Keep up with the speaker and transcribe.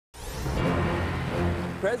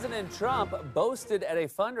President Trump boasted at a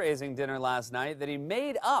fundraising dinner last night that he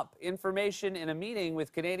made up information in a meeting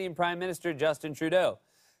with Canadian Prime Minister Justin Trudeau.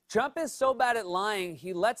 Trump is so bad at lying,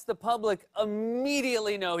 he lets the public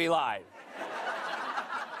immediately know he lied.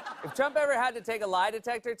 If Trump ever had to take a lie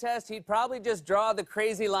detector test, he'd probably just draw the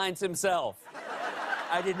crazy lines himself.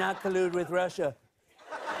 I did not collude with Russia.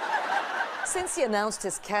 Since he announced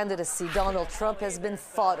his candidacy, Donald Trump has been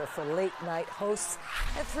fodder for late-night hosts,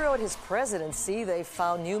 and throughout his presidency, they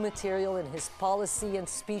found new material in his policy and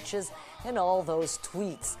speeches and all those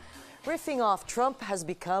tweets. Riffing off Trump has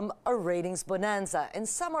become a ratings bonanza, and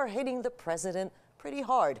some are hitting the president pretty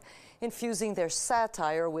hard, infusing their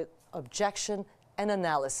satire with objection and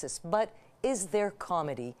analysis. But is there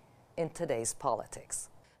comedy in today's politics?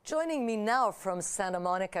 Joining me now from Santa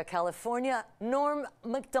Monica, California, Norm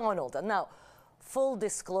Macdonald. Now, full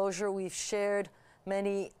disclosure, we've shared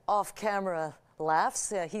many off-camera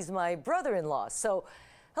laughs. He's my brother-in-law. So,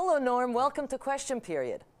 hello, Norm. Welcome to Question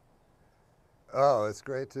Period. Oh, it's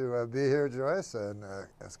great to be here, Joyce, and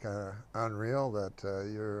it's kind of unreal that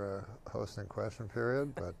you're hosting Question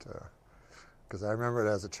Period, but because I remember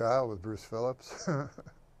it as a child with Bruce Phillips.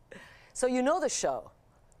 So you know the show?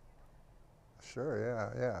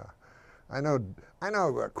 Sure, yeah. I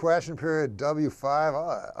know Question Period, W5,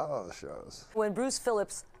 all the shows. When Bruce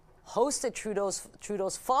Phillips hosted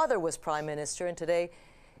Trudeau's father was prime minister, and today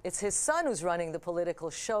it's his son who's running the political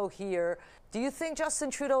show here. Do you think Justin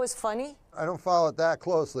Trudeau is funny? I don't follow it that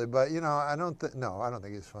closely, but I don't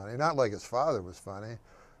think he's funny. Not like his father was funny.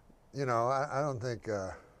 I don't think,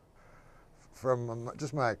 from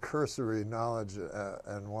just my cursory knowledge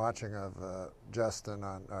and watching of Justin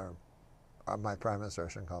on my prime minister, I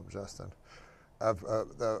shouldn't call him Justin,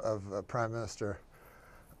 of prime minister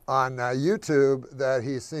on YouTube, that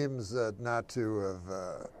he seems not to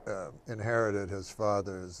have inherited his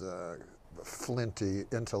father's flinty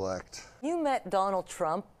intellect. You met Donald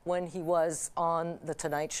Trump when he was on The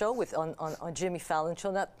Tonight Show on Jimmy Fallon's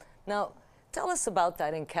show. Now, tell us about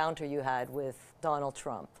that encounter you had with Donald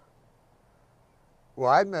Trump. Well,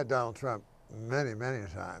 I'd met Donald Trump many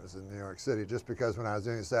times in New York City, just because when I was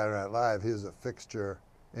doing Saturday Night Live, he was a fixture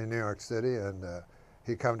in New York City, and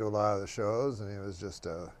he'd come to a lot of the shows, and he was just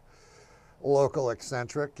a local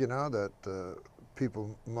eccentric, that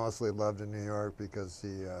people mostly loved in New York because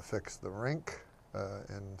he fixed the rink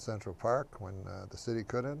in Central Park when the city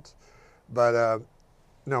couldn't. But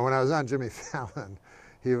no, when I was on Jimmy Fallon,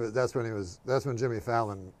 that's when Jimmy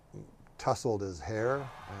Fallon tousled his hair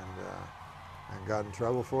and got in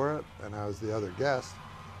trouble for it, and I was the other guest.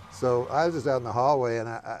 So I was just out in the hallway, and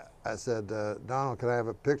I said, Donald, can I have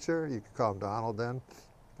a picture? You could call him Donald then.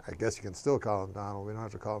 I guess you can still call him Donald. We don't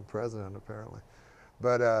have to call him President, apparently.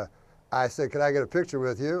 But I said, can I get a picture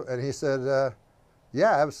with you? And he said,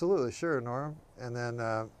 yeah, absolutely, sure, Norm. And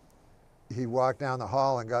then he walked down the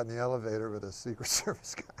hall and got in the elevator with his Secret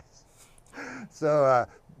Service guys. So,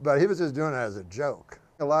 but he was just doing it as a joke.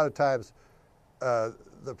 A lot of times,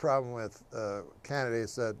 the problem with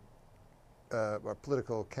candidates that, or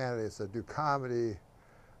political candidates that do comedy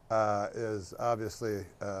is obviously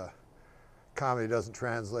comedy doesn't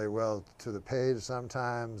translate well to the page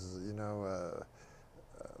sometimes.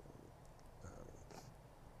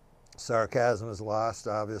 Sarcasm is lost,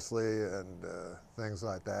 obviously, and things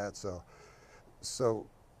like that. So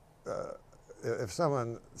if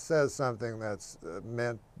someone says something that's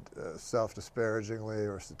meant self-disparagingly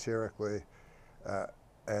or satirically,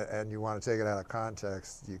 and you want to take it out of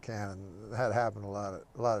context, you can. And that happened a lot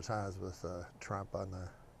of times with Trump on the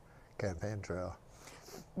campaign trail.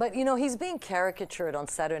 But he's being caricatured on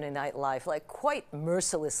Saturday Night Live, like quite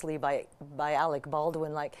mercilessly by Alec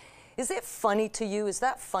Baldwin. Like, is it funny to you? Is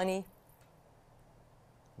that funny?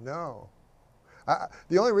 No.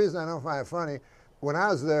 The only reason I don't find it funny, when I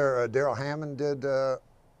was there, Darrell Hammond did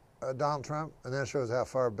Donald Trump, and that shows how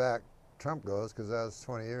far back Trump goes, because that was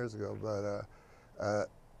 20 years ago. But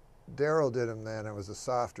Darrell did him then. It was a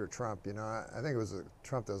softer Trump. I think it was a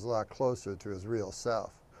Trump that was a lot closer to his real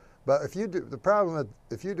self. But if you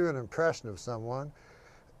do an impression of someone,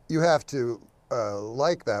 you have to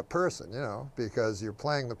like that person, because you're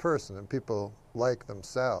playing the person, and people like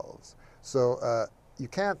themselves. So you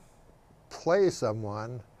can't play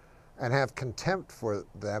someone and have contempt for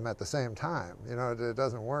them at the same time. It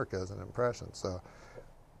doesn't work as an impression. So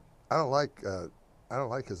I don't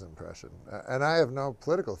like his impression, and I have no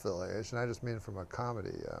political affiliation. I just mean from a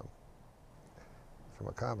comedy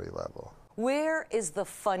level. Where is the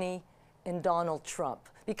funny in Donald Trump?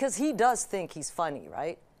 Because he does think he's funny,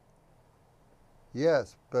 right?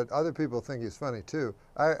 Yes, but other people think he's funny too.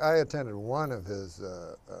 I attended one of his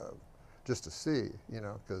just to see,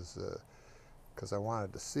 because because I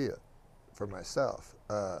wanted to see it for myself,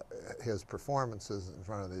 his performances in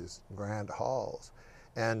front of these grand halls.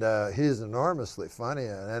 And he's enormously funny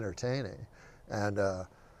and entertaining. And I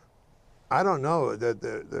don't know that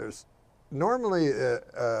there's normally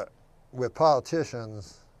with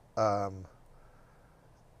politicians, you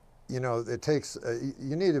know, it takes,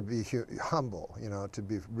 you need to be humble, you know, to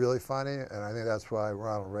be really funny. And I think that's why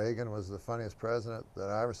Ronald Reagan was the funniest president that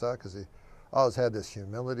I ever saw, because he always had this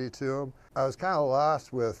humility to him. I was kind of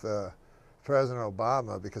lost with President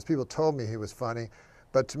Obama because people told me he was funny,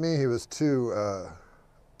 but to me he was too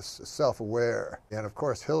self-aware. And of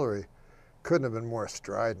course Hillary couldn't have been more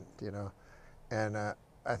strident, you know. And I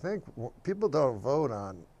think people don't vote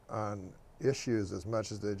on issues as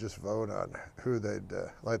much as they just vote on who they'd,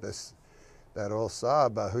 like that old saw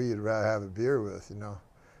about who you'd rather have a beer with, you know.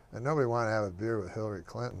 And nobody wanted to have a beer with Hillary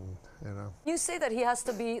Clinton, you know. You say that he has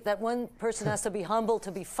to be, that one person has to be humble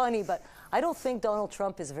to be funny, but I don't think Donald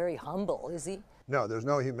Trump is very humble, is he? No, there's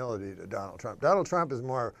no humility to Donald Trump. Donald Trump is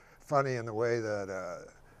more funny in the way that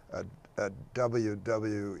a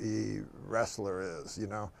WWE wrestler is, you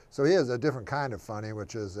know. So he is a different kind of funny,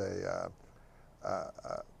 which is a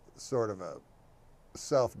sort of a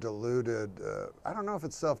self-deluded, I don't know if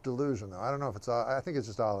it's self-delusion though. I don't know if it's all, I think it's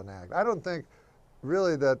just all an act. I don't think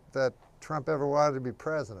really that Trump ever wanted to be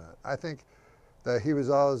president. I think that he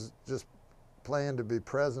was always just playing to be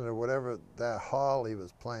president or whatever that hall he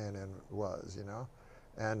was playing in was, you know.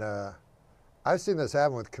 And I've seen this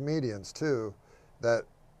happen with comedians too, that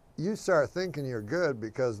you start thinking you're good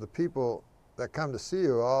because the people that come to see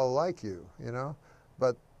you all like you, you know.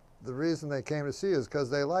 But the reason they came to see you is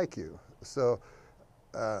because they like you. So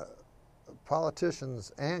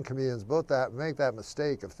politicians and comedians both make that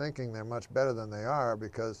mistake of thinking they're much better than they are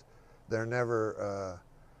because they're never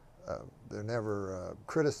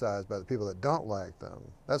criticized by the people that don't like them.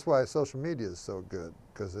 That's why social media is so good,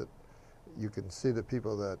 because you can see the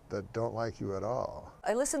people that don't like you at all.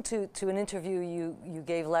 I listened to an interview you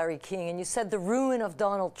gave Larry King, and you said the ruin of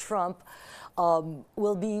Donald Trump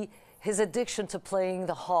will be his addiction to playing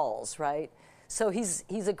the halls, right? So he's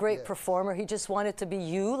a great performer. He just wanted to be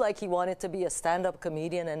you, like he wanted to be a stand-up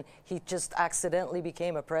comedian, and he just accidentally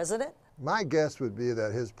became a president? My guess would be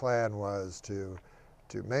that his plan was to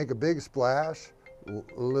make a big splash,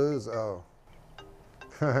 lose, oh,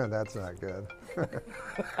 that's not good.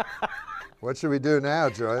 What should we do now,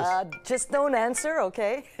 Joyce? Just don't answer,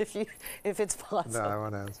 okay? If it's possible. No, I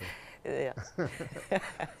won't answer. Yeah.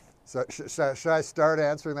 So should I start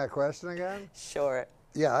answering that question again? Sure.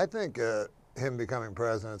 Yeah, I think him becoming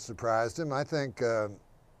president surprised him. I think,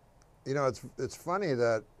 you know, it's funny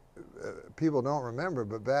that people don't remember,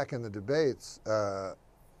 but back in the debates,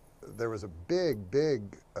 there was a big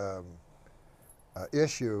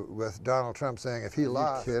issue with Donald Trump saying if he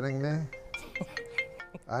lost. Are you kidding me?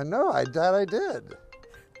 I know, I did.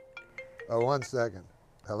 Oh, 1 second.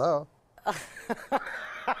 Hello?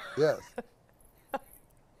 Yes.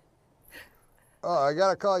 Oh, I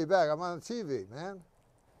gotta call you back. I'm on the TV, man.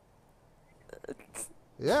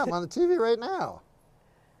 Yeah, I'm on the TV right now.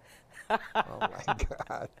 Oh my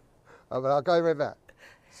God. Oh, but I'll call you right back.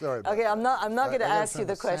 Sorry. Okay, I'm not going to ask you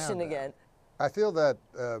the question again. I feel that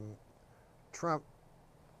Trump,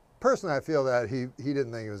 personally, I feel that he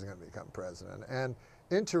didn't think he was going to become president. And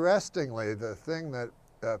interestingly, the thing that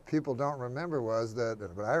people don't remember was that,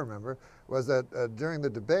 but I remember, was that during the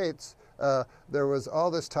debates, there was all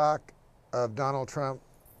this talk of Donald Trump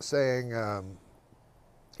saying,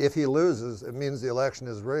 if he loses, it means the election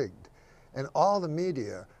is rigged. And all the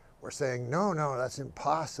media were saying, no, that's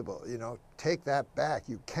impossible. You know, take that back.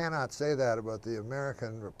 You cannot say that about the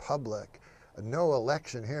American Republic. No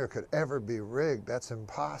election here could ever be rigged. That's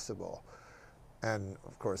impossible. And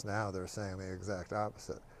of course now they're saying the exact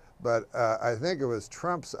opposite. But I think it was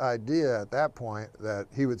Trump's idea at that point that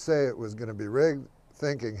he would say it was going to be rigged,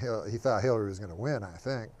 thinking he thought Hillary was going to win, I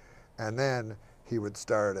think. And then he would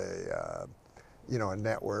start a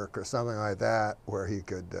network or something like that where he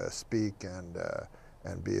could speak and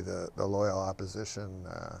be the loyal opposition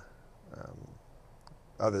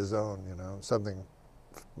of his own, you know, something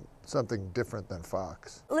different than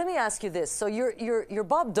Fox. Let me ask you this. So your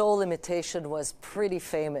Bob Dole imitation was pretty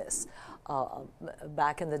famous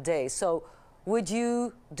back in the day. So would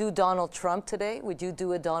you do Donald Trump today? Would you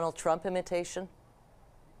do a Donald Trump imitation?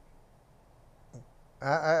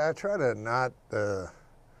 I try to not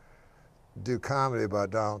do comedy about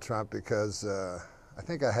Donald Trump because I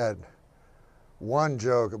think I had one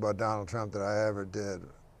joke about Donald Trump that I ever did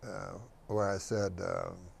where I said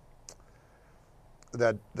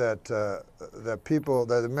that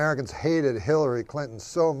Americans hated Hillary Clinton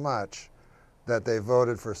so much that they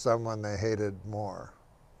voted for someone they hated more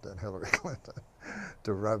than Hillary Clinton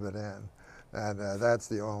to rub it in. And that's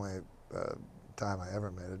the only time I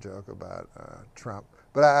ever made a joke about Trump.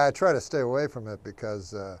 But I try to stay away from it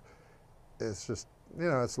because it's just, you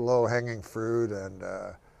know, it's low-hanging fruit, and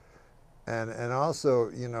also,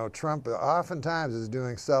 you know, Trump oftentimes is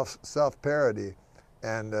doing self-parody,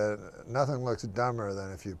 and nothing looks dumber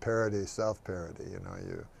than if you parody self-parody. You know,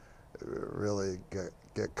 you really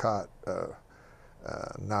get caught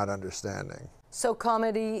not understanding. So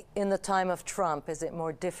comedy in the time of Trump, is it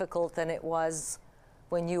more difficult than it was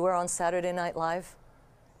when you were on Saturday Night Live?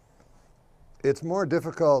 It's more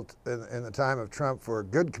difficult in the time of Trump for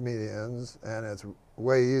good comedians, and it's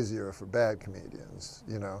way easier for bad comedians.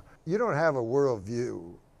 You know, you don't have a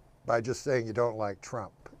worldview by just saying you don't like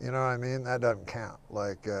Trump. You know what I mean? That doesn't count.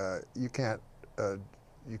 Like you can't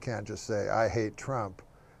just say I hate Trump,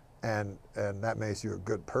 and that makes you a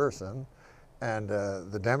good person. And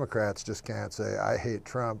the Democrats just can't say I hate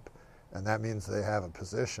Trump, and that means they have a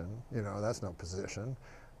position. You know, that's no position.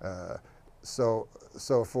 So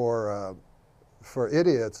for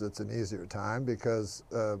idiots, it's an easier time because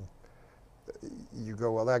you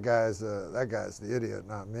go, well, that guy's the idiot,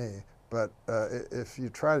 not me. But if you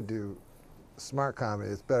try to do smart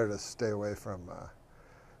comedy, it's better to stay away from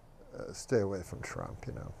Trump.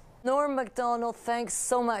 You know. Norm Macdonald, thanks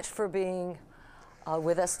so much for being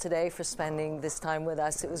with us today, for spending this time with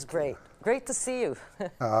us. It was great. Great to see you.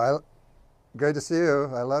 Great to see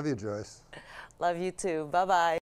you. I love you, Joyce. Love you too. Bye-bye.